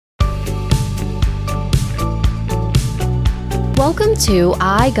Welcome to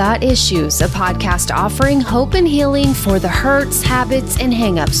I Got Issues, a podcast offering hope and healing for the hurts, habits, and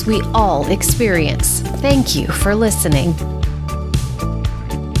hangups we all experience. Thank you for listening.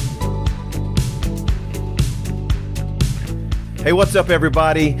 Hey, what's up,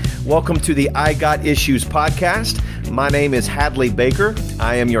 everybody? Welcome to the I Got Issues podcast. My name is Hadley Baker.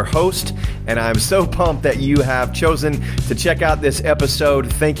 I am your host, and I'm so pumped that you have chosen to check out this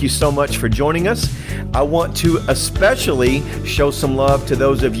episode. Thank you so much for joining us. I want to especially show some love to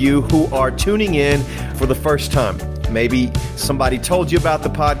those of you who are tuning in for the first time. Maybe somebody told you about the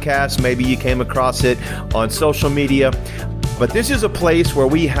podcast. Maybe you came across it on social media. But this is a place where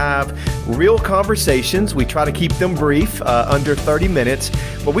we have real conversations. We try to keep them brief, under 30 minutes.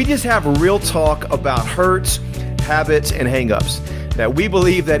 But we just have real talk about hurts, habits, and hangups. That we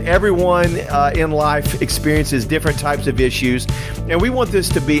believe that everyone in life experiences different types of issues, and we want this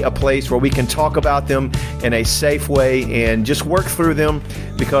to be a place where we can talk about them in a safe way and just work through them,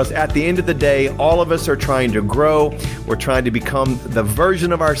 because at the end of the day, all of us are trying to grow. We're trying to become the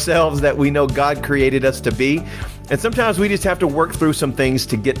version of ourselves that we know God created us to be. And sometimes we just have to work through some things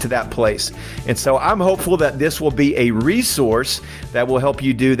to get to that place. And so I'm hopeful that this will be a resource that will help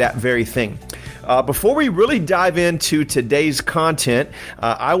you do that very thing. Before we really dive into today's content,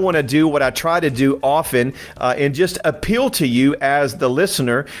 I want to do what I try to do often and just appeal to you as the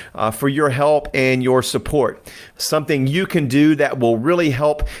listener for your help and your support. Something you can do that will really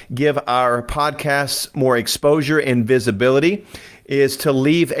help give our podcasts more exposure and visibility is to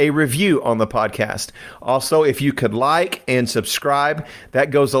leave a review on the podcast. Also, if you could like and subscribe, that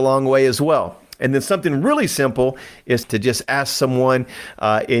goes a long way as well. And then something really simple is to just ask someone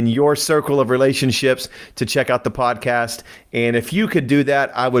in your circle of relationships to check out the podcast. And if you could do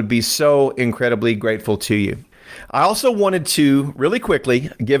that, I would be so incredibly grateful to you. I also wanted to really quickly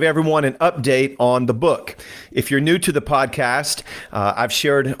give everyone an update on the book. If you're new to the podcast, I've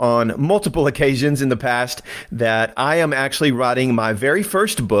shared on multiple occasions in the past that I am actually writing my very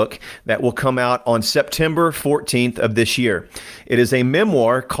first book that will come out on September 14th of this year. It is a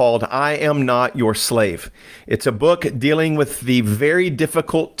memoir called I Am Not Your Slave. It's a book dealing with the very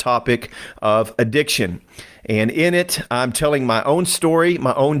difficult topic of addiction. And in it, I'm telling my own story,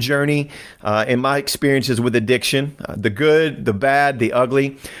 my own journey, and my experiences with addiction, the good, the bad, the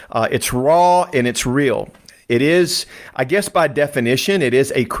ugly. It's raw and it's real. It is, I guess by definition, it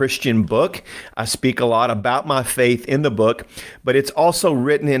is a Christian book. I speak a lot about my faith in the book, but it's also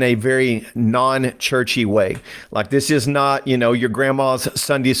written in a very non-churchy way. Like this is not, your grandma's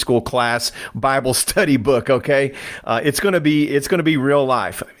Sunday school class Bible study book, okay? It's going to be real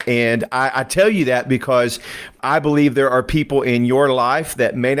life. And I tell you that because I believe there are people in your life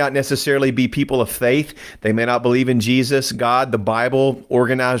that may not necessarily be people of faith. They may not believe in Jesus, God, the Bible,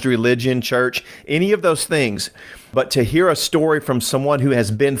 organized religion, church, any of those things. But to hear a story from someone who has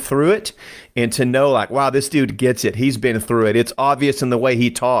been through it and to know like, wow, this dude gets it. He's been through it. It's obvious in the way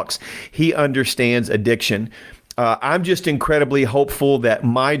he talks. He understands addiction. I'm just incredibly hopeful that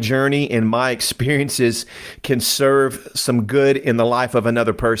my journey and my experiences can serve some good in the life of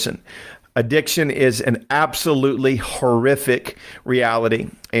another person. Addiction is an absolutely horrific reality.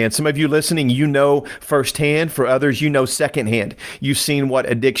 And some of you listening, you know firsthand. For others, you know secondhand. You've seen what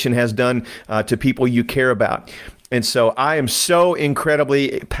addiction has done to people you care about. And so I am so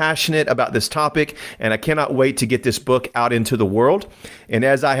incredibly passionate about this topic, and I cannot wait to get this book out into the world. And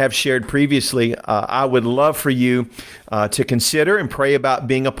as I have shared previously, I would love for you to consider and pray about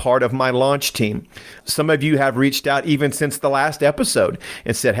being a part of my launch team. Some of you have reached out even since the last episode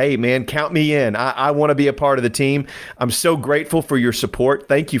and said, hey, man, count me in. I want to be a part of the team. I'm so grateful for your support.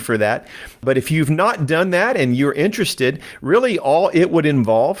 Thank you for that. But if you've not done that and you're interested, really all it would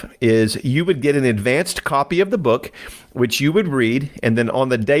involve is you would get an advanced copy of the book, which you would read, and then on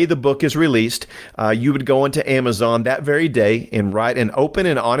the day the book is released, you would go into Amazon that very day and write an open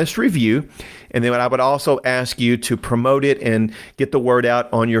and honest review. And then I would also ask you to promote it and get the word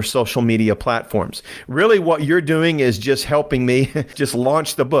out on your social media platforms. Really, what you're doing is just helping me just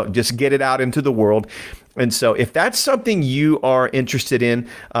launch the book, just get it out into the world. And so if that's something you are interested in,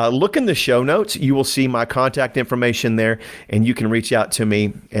 look in the show notes. You will see my contact information there, and you can reach out to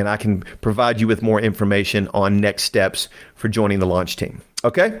me, and I can provide you with more information on next steps for joining the launch team.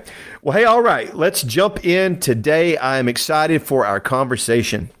 Okay? Well, hey, all right, let's jump in. Today, I am excited for our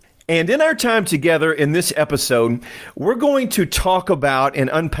conversation. And in our time together in this episode, we're going to talk about and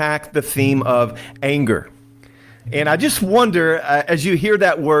unpack the theme of anger. And I just wonder, as you hear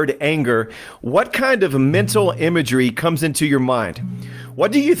that word anger, what kind of mental imagery comes into your mind?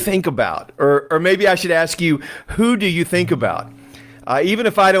 What do you think about? Or maybe I should ask you, who do you think about? Even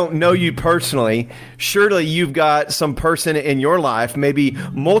if I don't know you personally, surely you've got some person in your life, maybe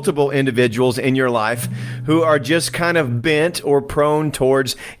multiple individuals in your life, who are just kind of bent or prone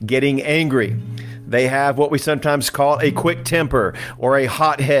towards getting angry. They have what we sometimes call a quick temper or a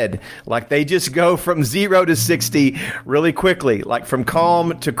hot head. Like they just go from 0 to 60 really quickly, like from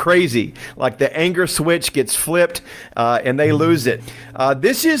calm to crazy. Like the anger switch gets flipped and they lose it.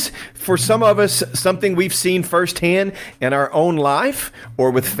 This is, for some of us, something we've seen firsthand in our own life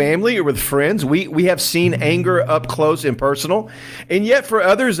or with family or with friends. We have seen anger up close and personal. And yet for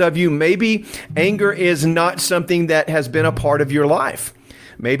others of you, maybe anger is not something that has been a part of your life.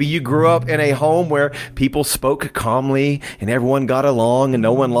 Maybe you grew up in a home where people spoke calmly and everyone got along and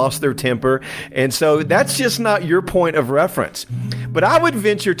no one lost their temper. And so that's just not your point of reference. But I would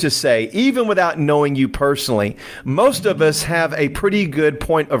venture to say, even without knowing you personally, most of us have a pretty good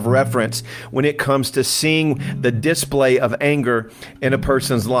point of reference when it comes to seeing the display of anger in a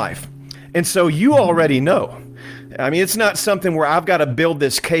person's life. And so you already know. I mean, it's not something where I've got to build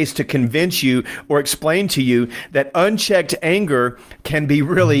this case to convince you or explain to you that unchecked anger can be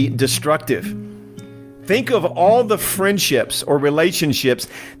really destructive. Think of all the friendships or relationships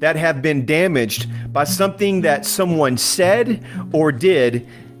that have been damaged by something that someone said or did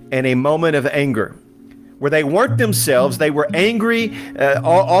in a moment of anger, where they weren't themselves, they were angry,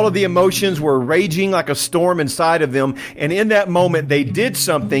 all of the emotions were raging like a storm inside of them, and in that moment they did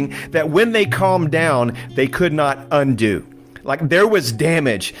something that when they calmed down, they could not undo. Like there was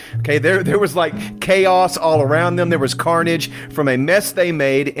damage, okay? There was like chaos all around them, there was carnage from a mess they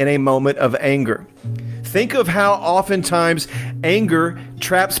made in a moment of anger. Think of how oftentimes anger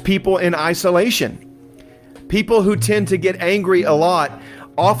traps people in isolation. People who tend to get angry a lot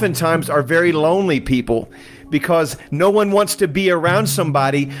oftentimes are very lonely people because no one wants to be around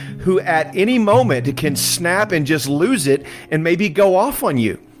somebody who at any moment can snap and just lose it and maybe go off on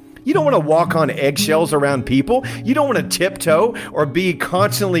you. You don't want to walk on eggshells around people. You don't want to tiptoe or be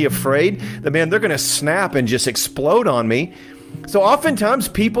constantly afraid that, man, they're going to snap and just explode on me. So oftentimes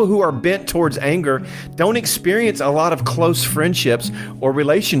people who are bent towards anger don't experience a lot of close friendships or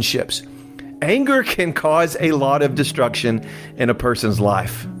relationships. Anger can cause a lot of destruction in a person's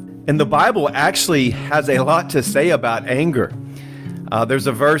life. And the Bible actually has a lot to say about anger. There's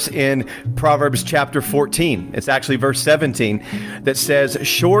a verse in Proverbs chapter 14. It's actually verse 17 that says,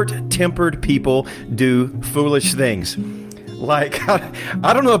 short-tempered people do foolish things. Like,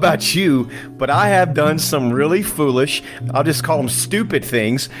 I don't know about you, but I have done some really foolish, I'll just call them stupid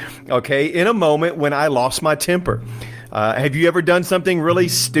things, okay, in a moment when I lost my temper. Have you ever done something really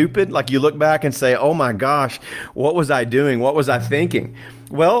stupid? Like you look back and say, oh my gosh, what was I doing? What was I thinking?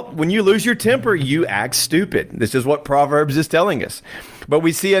 Well, when you lose your temper, you act stupid. This is what Proverbs is telling us. But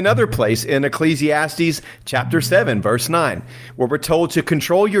we see another place in Ecclesiastes chapter 7, verse 9, where we're told to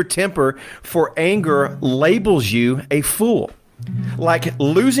control your temper, for anger labels you a fool. Like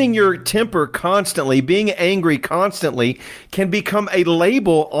losing your temper constantly, being angry constantly can become a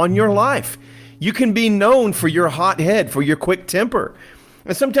label on your life. You can be known for your hot head, for your quick temper.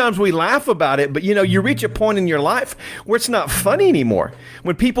 And sometimes we laugh about it, but you reach a point in your life where it's not funny anymore.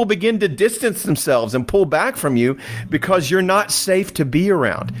 When people begin to distance themselves and pull back from you because you're not safe to be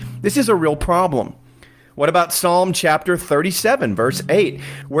around. This is a real problem. What about Psalm chapter 37, verse 8,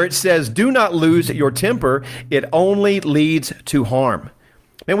 where it says, do not lose your temper, it only leads to harm.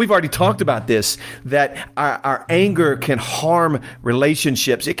 And we've already talked about this, that our anger can harm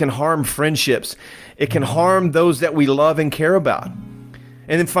relationships. It can harm friendships. It can harm those that we love and care about.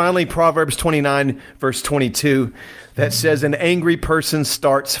 And then finally, Proverbs 29, verse 22, that says, an angry person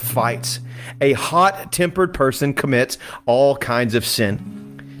starts fights. A hot-tempered person commits all kinds of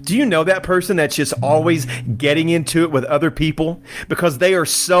sin. Do you know that person that's just always getting into it with other people because they are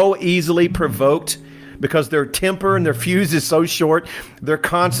so easily provoked? Because their temper and their fuse is so short, they're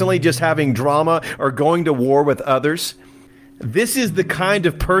constantly just having drama or going to war with others. This is the kind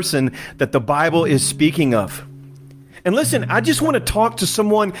of person that the Bible is speaking of. And listen, I just want to talk to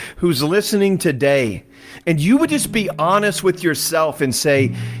someone who's listening today, and you would just be honest with yourself and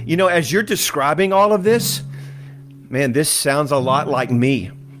say, as you're describing all of this, man, this sounds a lot like me.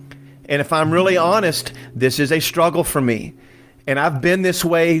 And if I'm really honest, this is a struggle for me. And I've been this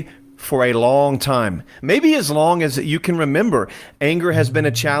way for a long time. Maybe as long as you can remember, anger has been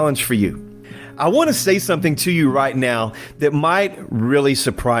a challenge for you. I want to say something to you right now that might really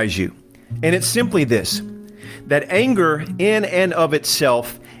surprise you. And it's simply this, that anger in and of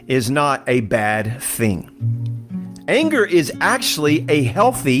itself is not a bad thing. Anger is actually a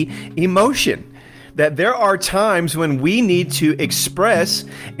healthy emotion. That there are times when we need to express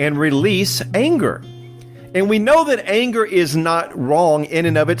and release anger. And we know that anger is not wrong in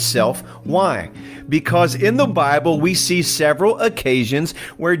and of itself. Why? Because in the Bible, we see several occasions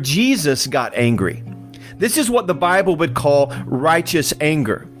where Jesus got angry. This is what the Bible would call righteous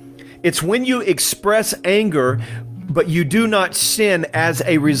anger. It's when you express anger, but you do not sin as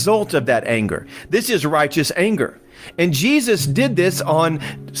a result of that anger. This is righteous anger. And Jesus did this on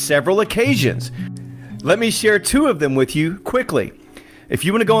several occasions. Let me share two of them with you quickly. If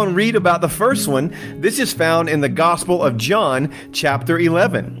you want to go and read about the first one, this is found in the Gospel of John, chapter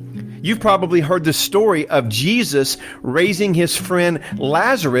 11. You've probably heard the story of Jesus raising his friend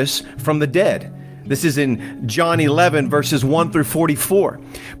Lazarus from the dead. This is in John 11, verses 1 through 44.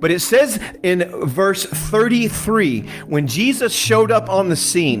 But it says in verse 33, when Jesus showed up on the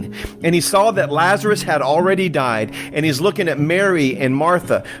scene and he saw that Lazarus had already died, and he's looking at Mary and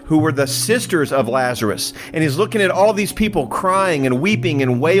Martha, who were the sisters of Lazarus, and he's looking at all these people crying and weeping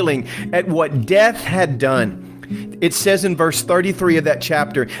and wailing at what death had done. It says in verse 33 of that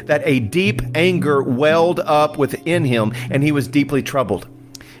chapter that a deep anger welled up within him, and he was deeply troubled.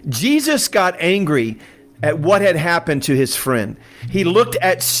 Jesus got angry at what had happened to his friend. He looked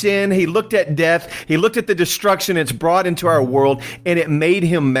at sin, he looked at death, he looked at the destruction it's brought into our world, and it made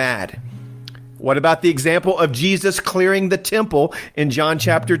him mad. What about the example of Jesus clearing the temple in John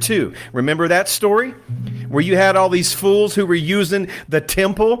chapter 2? Remember that story? Where you had all these fools who were using the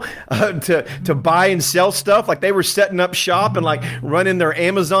temple to buy and sell stuff, like they were setting up shop and like running their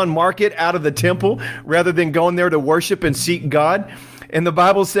Amazon market out of the temple rather than going there to worship and seek God. And the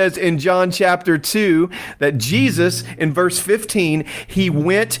Bible says in John chapter 2 that Jesus, in verse 15, he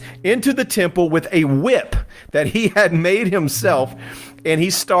went into the temple with a whip that he had made himself, and he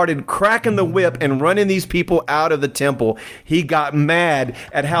started cracking the whip and running these people out of the temple. He got mad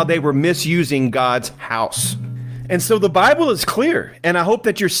at how they were misusing God's house. And so the Bible is clear, and I hope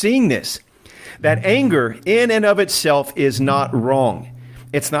that you're seeing this, that anger in and of itself is not wrong.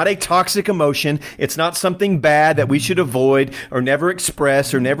 It's not a toxic emotion. It's not something bad that we should avoid or never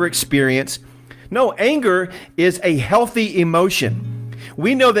express or never experience. No, anger is a healthy emotion.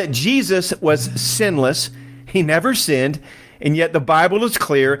 We know that Jesus was sinless. He never sinned. And yet the Bible is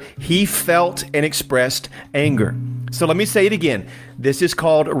clear. He felt and expressed anger. So let me say it again. This is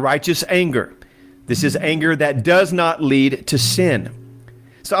called righteous anger. This is anger that does not lead to sin.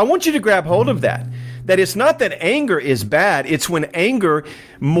 So I want you to grab hold of that. That it's not that anger is bad, it's when anger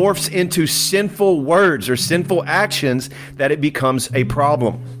morphs into sinful words or sinful actions that it becomes a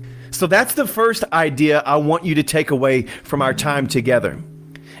problem. So that's the first idea I want you to take away from our time together.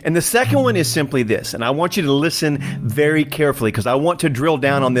 And the second one is simply this, and I want you to listen very carefully because I want to drill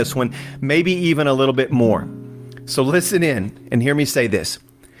down on this one, maybe even a little bit more. So listen in and hear me say this.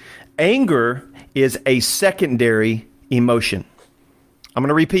 Anger is a secondary emotion. I'm going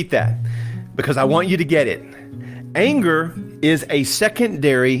to repeat that, because I want you to get it. Anger is a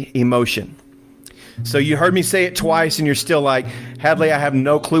secondary emotion. So you heard me say it twice and you're still like, Hadley, I have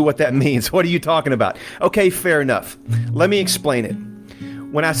no clue what that means. What are you talking about? Okay, fair enough. Let me explain it.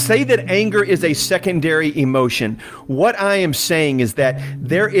 When I say that anger is a secondary emotion, what I am saying is that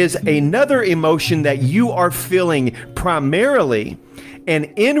there is another emotion that you are feeling primarily, and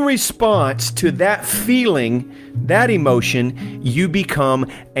in response to that feeling, that emotion, you become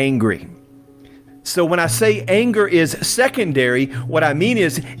angry. So when I say anger is secondary, what I mean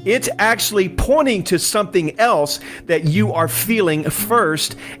is it's actually pointing to something else that you are feeling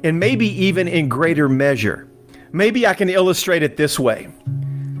first, and maybe even in greater measure. Maybe I can illustrate it this way.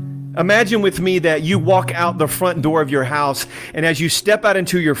 Imagine with me that you walk out the front door of your house, and as you step out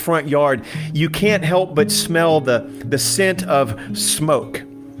into your front yard, you can't help but smell the scent of smoke.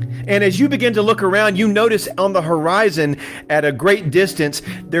 And as you begin to look around, you notice on the horizon at a great distance,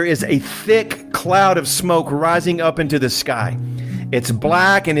 there is a thick cloud of smoke rising up into the sky. It's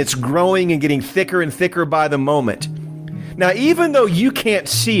black and it's growing and getting thicker and thicker by the moment. Now, even though you can't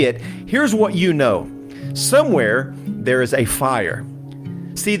see it, here's what you know. Somewhere there is a fire.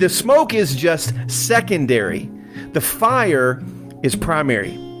 See, the smoke is just secondary. The fire is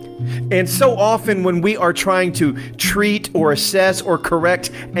primary. And so often when we are trying to treat or assess or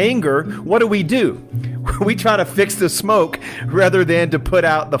correct anger, what do? We try to fix the smoke rather than to put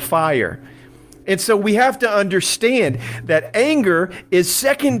out the fire. And so we have to understand that anger is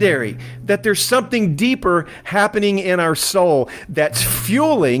secondary, that there's something deeper happening in our soul that's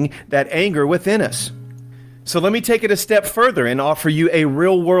fueling that anger within us. So let me take it a step further and offer you a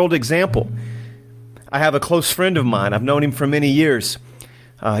real world example. I have a close friend of mine. I've known him for many years.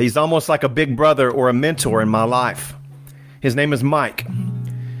 He's almost like a big brother or a mentor in my life. His name is Mike.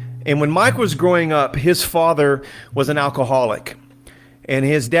 And when Mike was growing up, his father was an alcoholic. And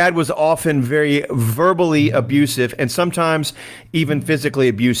his dad was often very verbally abusive and sometimes even physically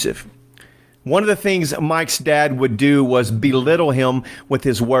abusive. One of the things Mike's dad would do was belittle him with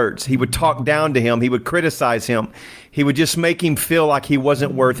his words. He would talk down to him. He would criticize him. He would just make him feel like he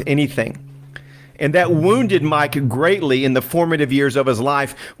wasn't worth anything. And that wounded Mike greatly in the formative years of his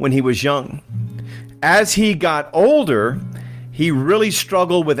life when he was young. As he got older, he really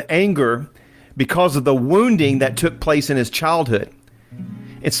struggled with anger because of the wounding that took place in his childhood.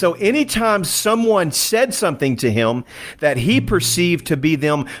 And so anytime someone said something to him that he perceived to be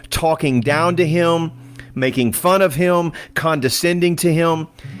them talking down to him, making fun of him, condescending to him,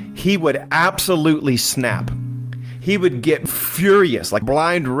 he would absolutely snap. He would get furious, like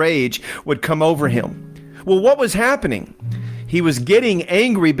blind rage would come over him. Well, what was happening? He was getting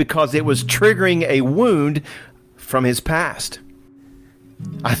angry because it was triggering a wound from his past.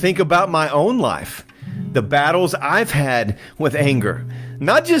 I think about my own life, the battles I've had with anger.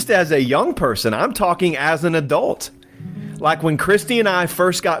 Not just as a young person, I'm talking as an adult. Like when Christy and I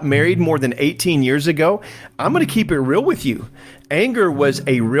first got married more than 18 years ago, I'm going to keep it real with you. Anger was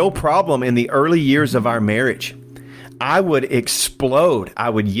a real problem in the early years of our marriage. I would explode. I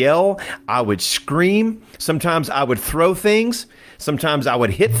would yell. I would scream. Sometimes I would throw things. Sometimes I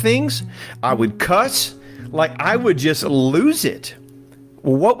would hit things. I would cuss. Like I would just lose it.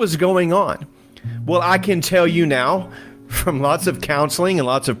 What was going on? Well, I can tell you now, from lots of counseling and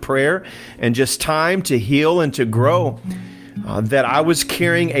lots of prayer and just time to heal and to grow, that I was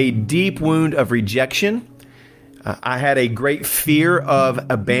carrying a deep wound of rejection. I had a great fear of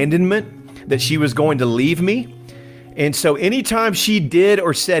abandonment, that she was going to leave me. And so anytime she did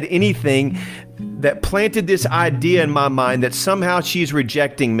or said anything that planted this idea in my mind that somehow she's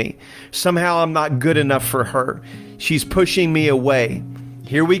rejecting me, somehow I'm not good enough for her, she's pushing me away.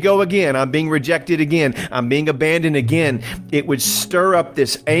 Here we go again. I'm being rejected again. I'm being abandoned again. It would stir up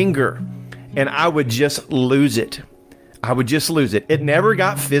this anger, and I would just lose it. I would just lose it. It never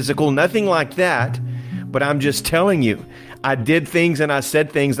got physical, nothing like that. But I'm just telling you, I did things and I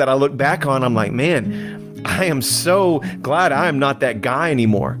said things that I look back on. I'm like, man, I am so glad I am not that guy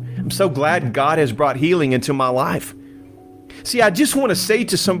anymore. I'm so glad God has brought healing into my life. See, I just want to say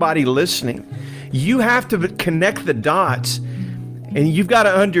to somebody listening, you have to connect the dots. And you've got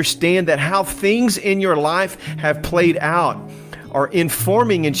to understand that how things in your life have played out are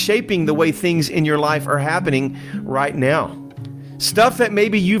informing and shaping the way things in your life are happening right now. Stuff that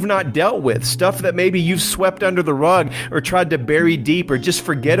maybe you've not dealt with, stuff that maybe you've swept under the rug or tried to bury deep or just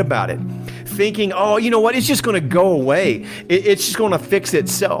forget about it. Thinking, oh, you know what, it's just going to go away. It's just going to fix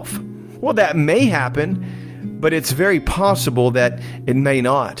itself. Well, that may happen, but it's very possible that it may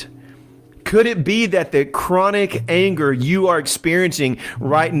not. Could it be that the chronic anger you are experiencing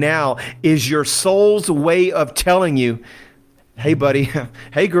right now is your soul's way of telling you, hey, buddy,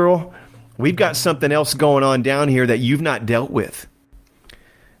 hey, girl, we've got something else going on down here that you've not dealt with?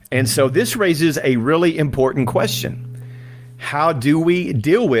 And so this raises a really important question. How do we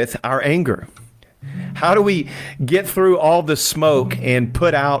deal with our anger? How do we get through all the smoke and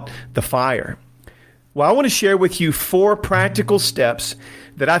put out the fire? Well, I want to share with you 4 practical steps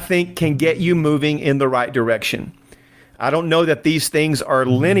that I think can get you moving in the right direction. I don't know that these things are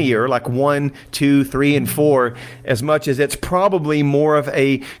linear, like 1, 2, 3, and 4, as much as it's probably more of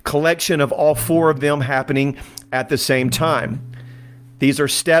a collection of all 4 of them happening at the same time. These are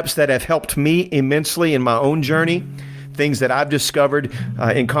steps that have helped me immensely in my own journey, things that I've discovered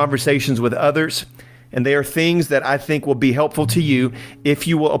in conversations with others, and they are things that I think will be helpful to you if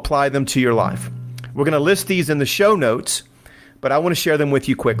you will apply them to your life. We're going to list these in the show notes, but I want to share them with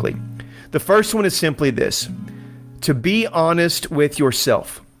you quickly. The first one is simply this: to be honest with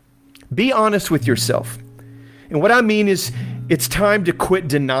yourself. Be honest with yourself. And what I mean is it's time to quit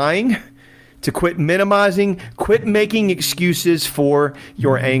denying, to quit minimizing, quit making excuses for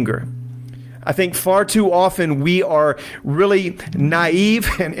your anger. I think far too often we are really naive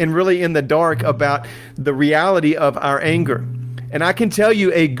and really in the dark about the reality of our anger. And I can tell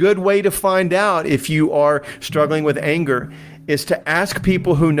you a good way to find out if you are struggling with anger is to ask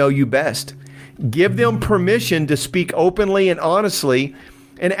people who know you best. Give them permission to speak openly and honestly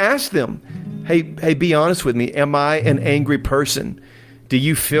and ask them, hey, be honest with me. Am I an angry person? Do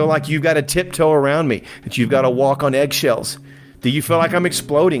you feel like you've got to tiptoe around me, that you've got to walk on eggshells? Do you feel like I'm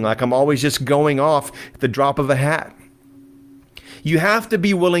exploding, like I'm always just going off at the drop of a hat? You have to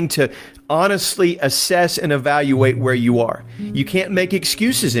be willing to honestly assess and evaluate where you are. You can't make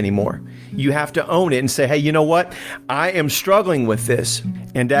excuses anymore. You have to own it and say, hey, you know what? I am struggling with this.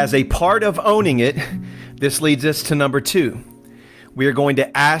 And as a part of owning it, this leads us to number 2. We are going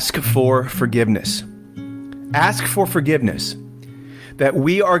to ask for forgiveness. Ask for forgiveness. that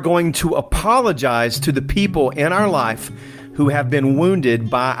we are going to apologize to the people in our life who have been wounded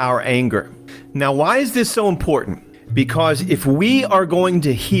by our anger. Now, why is this so important? Because if we are going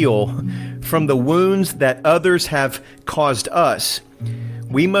to heal from the wounds that others have caused us,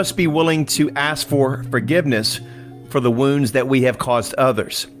 we must be willing to ask for forgiveness for the wounds that we have caused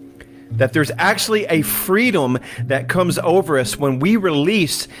others. That there's actually a freedom that comes over us when we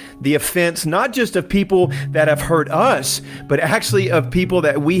release the offense, not just of people that have hurt us, but actually of people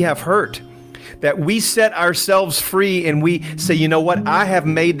that we have hurt. That we set ourselves free and we say, you know what? I have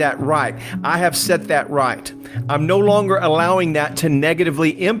made that right. I have set that right. I'm no longer allowing that to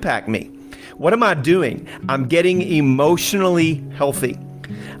negatively impact me. What am I doing? I'm getting emotionally healthy.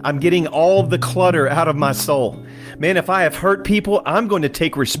 I'm getting all the clutter out of my soul. Man, if I have hurt people, I'm going to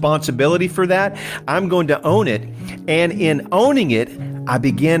take responsibility for that. I'm going to own it. And in owning it, I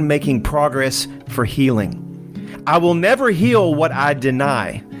begin making progress for healing. I will never heal what I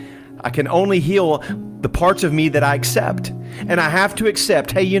deny. I can only heal the parts of me that I accept. And I have to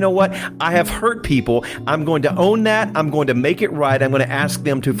accept, hey, you know what? I have hurt people. I'm going to own that. I'm going to make it right. I'm going to ask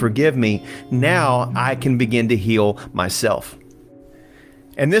them to forgive me. Now I can begin to heal myself.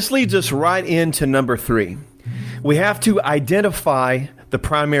 And this leads us right into number 3. We have to identify the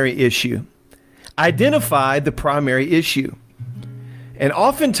primary issue. Identify the primary issue. And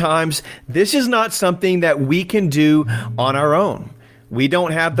oftentimes, this is not something that we can do on our own. We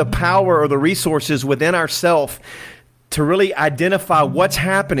don't have the power or the resources within ourselves to really identify what's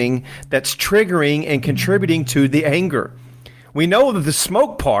happening that's triggering and contributing to the anger. We know that the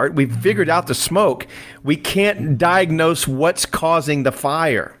smoke part, we've figured out the smoke. We can't diagnose what's causing the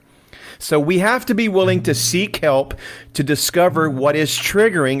fire. So we have to be willing to seek help to discover what is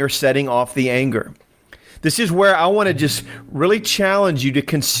triggering or setting off the anger. This is where I want to just really challenge you to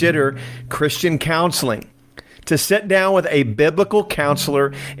consider Christian counseling. To sit down with a biblical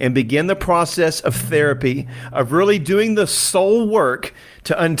counselor and begin the process of therapy, of really doing the soul work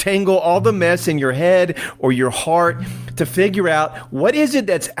to untangle all the mess in your head or your heart, to figure out what is it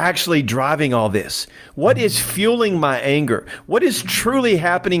that's actually driving all this? What is fueling my anger? What is truly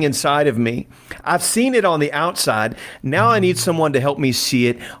happening inside of me? I've seen it on the outside. Now I need someone to help me see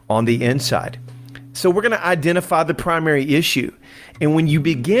it on the inside. So we're going to identify the primary issue. And when you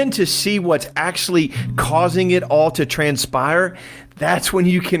begin to see what's actually causing it all to transpire, that's when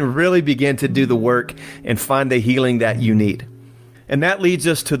you can really begin to do the work and find the healing that you need. And that leads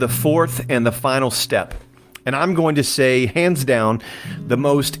us to the 4th and the final step. And I'm going to say, hands down, the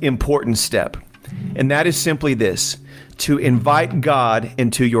most important step. And that is simply this: to invite God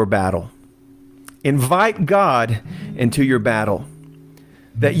into your battle. Invite God into your battle.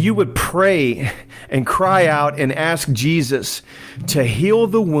 That you would pray and cry out and ask Jesus to heal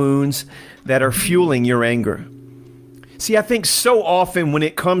the wounds that are fueling your anger. See, I think so often when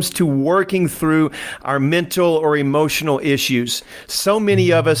it comes to working through our mental or emotional issues, so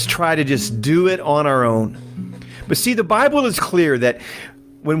many of us try to just do it on our own. But see, the Bible is clear that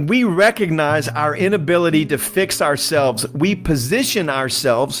when we recognize our inability to fix ourselves, we position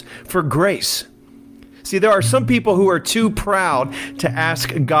ourselves for grace. See, there are some people who are too proud to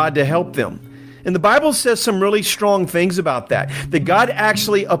ask God to help them. And the Bible says some really strong things about that God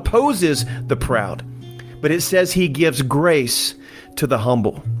actually opposes the proud. But it says he gives grace to the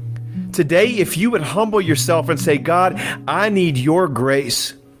humble. Today, if you would humble yourself and say, God, I need your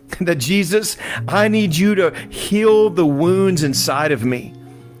grace. That Jesus, I need you to heal the wounds inside of me.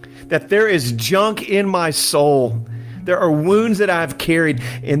 That there is junk in my soul. There are wounds that I've carried,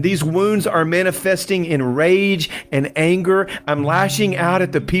 and these wounds are manifesting in rage and anger. I'm lashing out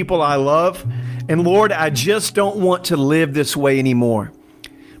at the people I love. And Lord, I just don't want to live this way anymore.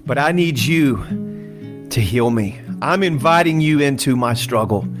 But I need you to heal me. I'm inviting you into my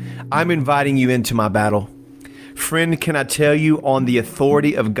struggle. I'm inviting you into my battle. Friend, can I tell you on the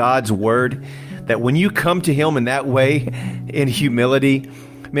authority of God's word that when you come to him in that way, in humility,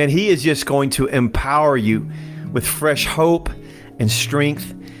 man, he is just going to empower you with fresh hope and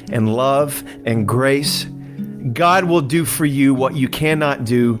strength and love and grace. God will do for you what you cannot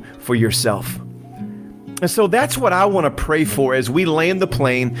do for yourself. And so that's what I want to pray for as we land the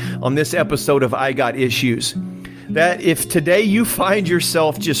plane on this episode of I Got Issues. That if today you find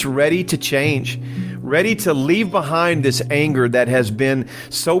yourself just ready to change, ready to leave behind this anger that has been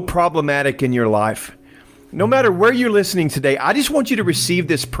so problematic in your life, no matter where you're listening today, I just want you to receive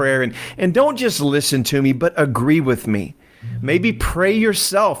this prayer and don't just listen to me, but agree with me. Maybe pray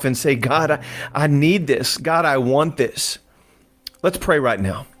yourself and say, God, I need this. God, I want this. Let's pray right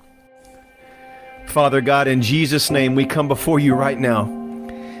now. Father God, in Jesus' name, we come before you right now.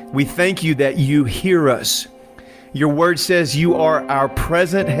 We thank you that you hear us. Your word says you are our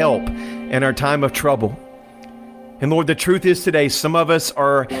present help in our time of trouble. And Lord, the truth is today, some of us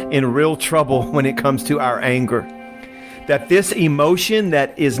are in real trouble when it comes to our anger. That this emotion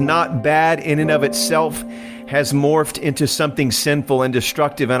that is not bad in and of itself has morphed into something sinful and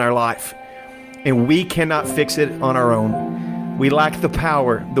destructive in our life. And we cannot fix it on our own. We lack the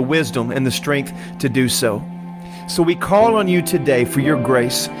power, the wisdom, and the strength to do so. So we call on you today for your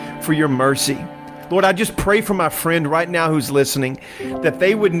grace, for your mercy. Lord, I just pray for my friend right now who's listening, that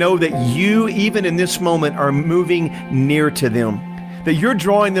they would know that you, even in this moment, are moving near to them, that you're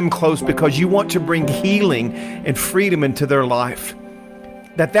drawing them close because you want to bring healing and freedom into their life.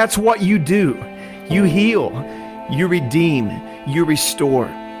 That's what you do. You heal, you redeem, you restore.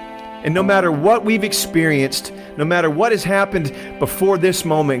 And no matter what we've experienced, no matter what has happened before this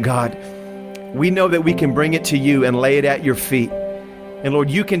moment, God, we know that we can bring it to you and lay it at your feet. And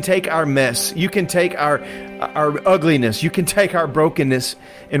Lord, you can take our mess, you can take our ugliness, you can take our brokenness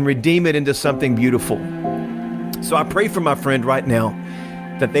and redeem it into something beautiful. So I pray for my friend right now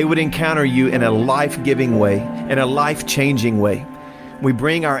that they would encounter you in a life-giving way, in a life-changing way. We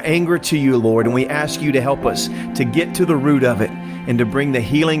bring our anger to you, Lord, and we ask you to help us to get to the root of it and to bring the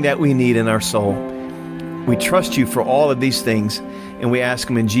healing that we need in our soul. We trust you for all of these things, and we ask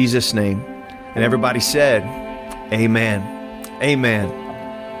them in Jesus' name. And everybody said, amen. Amen.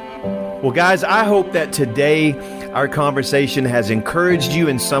 Well, guys, I hope that today our conversation has encouraged you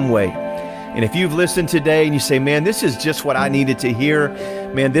in some way. And if you've listened today and you say, man, this is just what I needed to hear,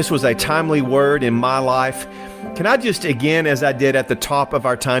 man, this was a timely word in my life, can I just, again, as I did at the top of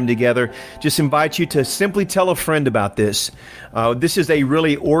our time together, just invite you to simply tell a friend about this. This is a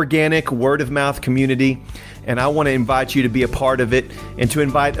really organic word-of-mouth community, and I want to invite you to be a part of it and to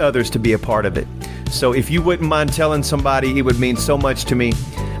invite others to be a part of it. So if you wouldn't mind telling somebody, it would mean so much to me.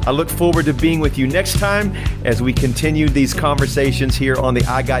 I look forward to being with you next time as we continue these conversations here on the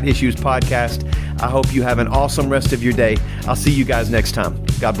I Got Issues podcast. I hope you have an awesome rest of your day. I'll see you guys next time.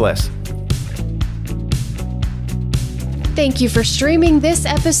 God bless. Thank you for streaming this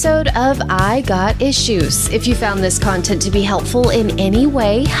episode of I Got Issues. If you found this content to be helpful in any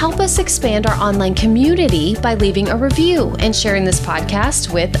way, help us expand our online community by leaving a review and sharing this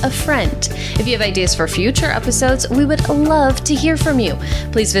podcast with a friend. If you have ideas for future episodes, we would love to hear from you.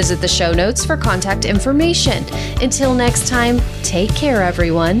 Please visit the show notes for contact information. Until next time, take care,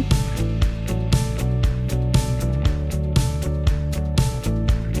 everyone.